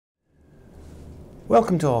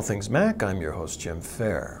Welcome to All Things Mac. I'm your host, Jim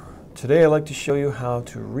Fair. Today I'd like to show you how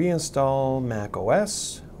to reinstall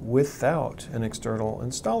macOS without an external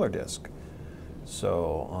installer disk.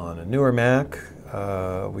 So on a newer Mac,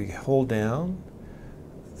 we hold down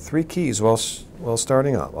three keys while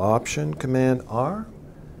starting up: Option Command R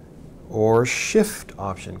or Shift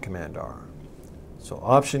Option Command R. So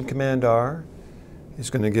Option Command R is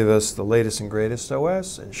going to give us the latest and greatest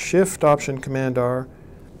OS, and Shift Option Command R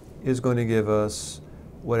is going to give us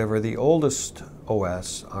whatever the oldest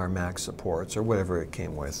OS our Mac supports, or whatever it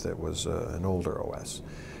came with that was an older OS.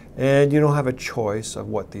 And you don't have a choice of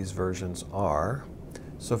what these versions are.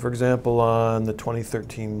 So for example, on the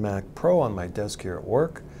 2013 Mac Pro on my desk here at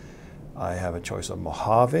work, I have a choice of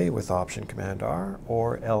Mojave with Option Command R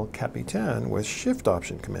or El Capitan with Shift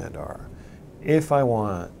Option Command R. If I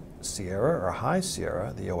want Sierra or High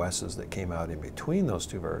Sierra, the OSs that came out in between those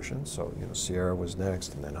two versions, so Sierra was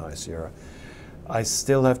next and then High Sierra, I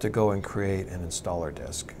still have to go and create an installer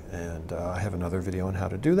disk, and I have another video on how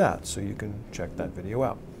to do that, so you can check that video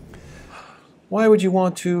out. Why would you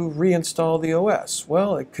want to reinstall the OS?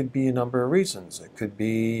 Well, it could be a number of reasons. It could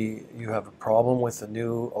be you have a problem with the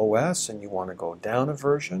new OS and you want to go down a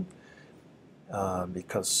version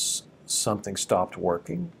because something stopped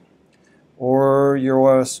working. Or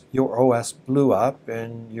your OS blew up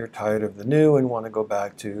and you're tired of the new and want to go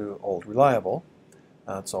back to old reliable.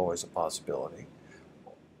 That's always a possibility.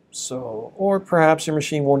 So, or perhaps your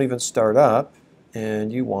machine won't even start up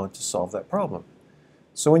and you want to solve that problem.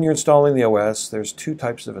 So when you're installing the OS, there's two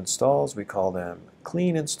types of installs. We call them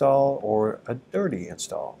clean install or a dirty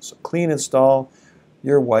install. So clean install,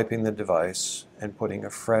 you're wiping the device and putting a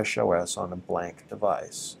fresh OS on a blank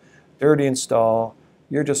device. Dirty install,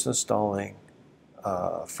 you're just installing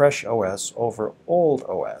fresh OS over old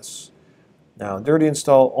OS. Now, dirty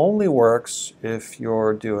install only works if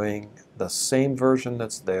you're doing the same version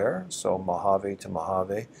that's there, so Mojave to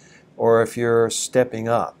Mojave, or if you're stepping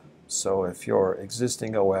up. So if your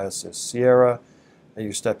existing OS is Sierra and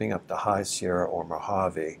you're stepping up to High Sierra or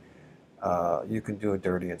Mojave, you can do a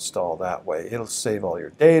dirty install that way. It'll save all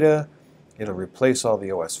your data. It'll replace all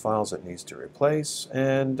the OS files it needs to replace,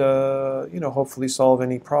 and hopefully solve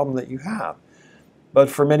any problem that you have.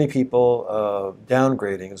 But for many people,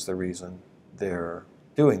 downgrading is the reason they're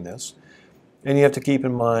doing this. And you have to keep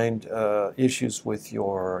in mind issues with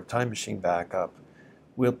your Time Machine backup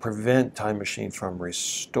will prevent Time Machine from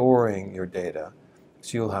restoring your data.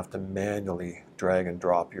 So you'll have to manually drag and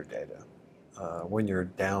drop your data when you're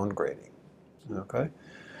downgrading. Okay?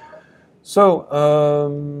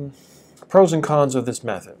 So, pros and cons of this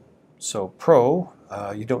method. So pro,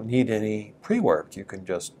 you don't need any pre-work. You can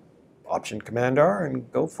just Option Command R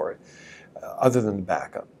and go for it, other than the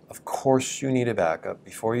backup. Of course you need a backup.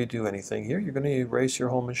 Before you do anything here, you're going to erase your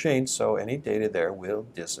whole machine, so any data there will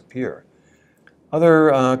disappear.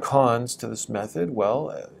 Other cons to this method,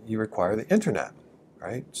 well, you require the internet,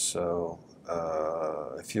 right? So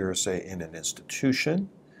if you're, say, in an institution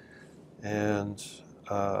and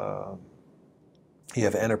you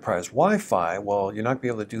have enterprise Wi-Fi, well, you're not going to be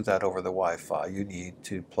able to do that over the Wi-Fi. You need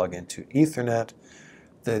to plug into Ethernet.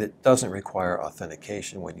 That it doesn't require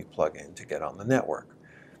authentication when you plug in to get on the network.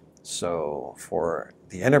 So for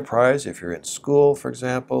the enterprise, if you're in school, for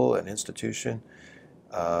example, an institution,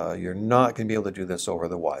 you're not going to be able to do this over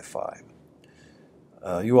the Wi-Fi.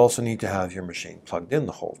 You also need to have your machine plugged in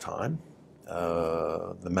the whole time.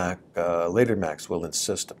 Later Macs will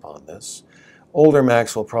insist upon this. Older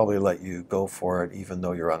Macs will probably let you go for it even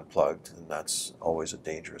though you're unplugged, and that's always a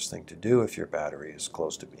dangerous thing to do if your battery is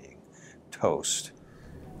close to being toast.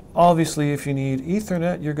 Obviously, if you need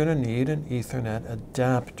Ethernet, you're going to need an Ethernet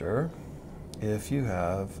adapter if you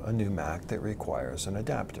have a new Mac that requires an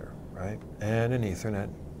adapter, right? And an Ethernet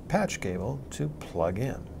patch cable to plug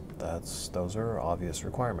in. Those are obvious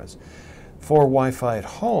requirements. For Wi-Fi at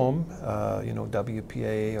home,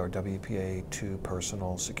 WPA or WPA2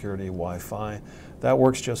 personal security Wi-Fi, that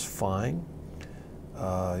works just fine.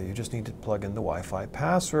 You just need to plug in the Wi-Fi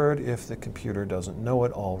password if the computer doesn't know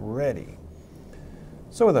it already.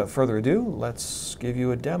 So without further ado, let's give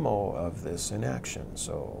you a demo of this in action.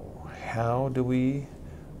 So how do we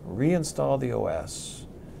reinstall the OS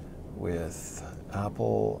with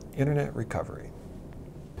Apple Internet Recovery?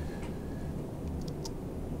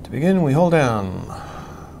 To begin, we hold down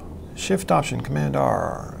Shift Option Command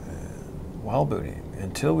R while booting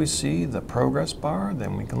until we see the progress bar,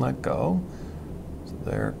 then we can let go. So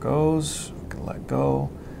there it goes, we can let go.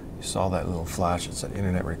 You saw that little flash, it said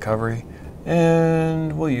Internet Recovery.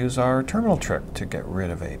 And we'll use our terminal trick to get rid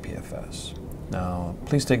of APFS. Now,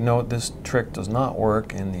 please take note, this trick does not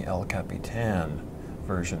work in the El Capitan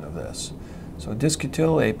version of this. So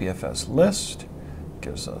distkutil APFS list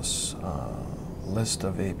gives us a list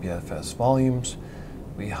of APFS volumes.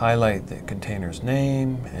 We highlight the container's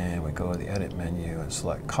name and we go to the edit menu and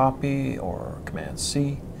select copy or Command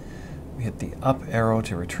C. We hit the up arrow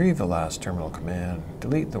to retrieve the last terminal command,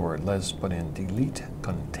 delete the word list, put in delete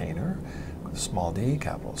container with a small d,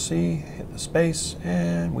 capital C, hit the space,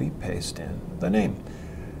 and we paste in the name.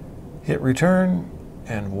 Hit return,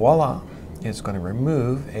 and voila, it's going to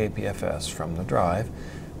remove APFS from the drive,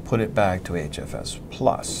 put it back to HFS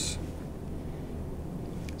plus.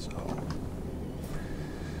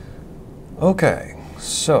 Okay,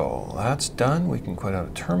 so that's done. We can quit out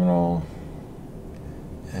a terminal,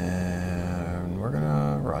 and we're going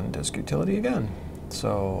to run distkutility again.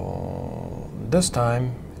 So this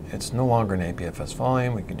time, it's no longer an APFS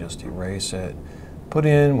volume. We can just erase it, put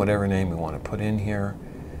in whatever name we want to put in here,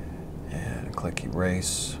 and click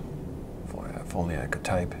erase. If only I could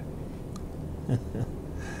type.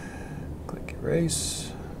 Click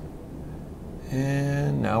erase.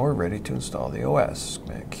 And now we're ready to install the OS.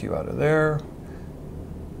 Command Q out of there.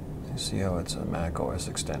 You see how it's a macOS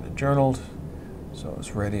extended journaled. So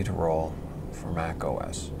it's ready to roll for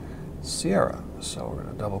macOS. Sierra. So we're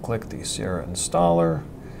going to double click the Sierra installer.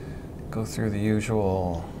 Go through the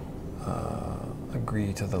usual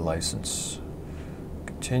agree to the license.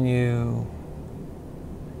 Continue.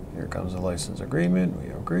 Here comes the license agreement. We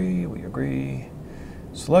agree, we agree.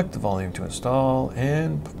 Select the volume to install,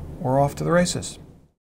 and we're off to the races.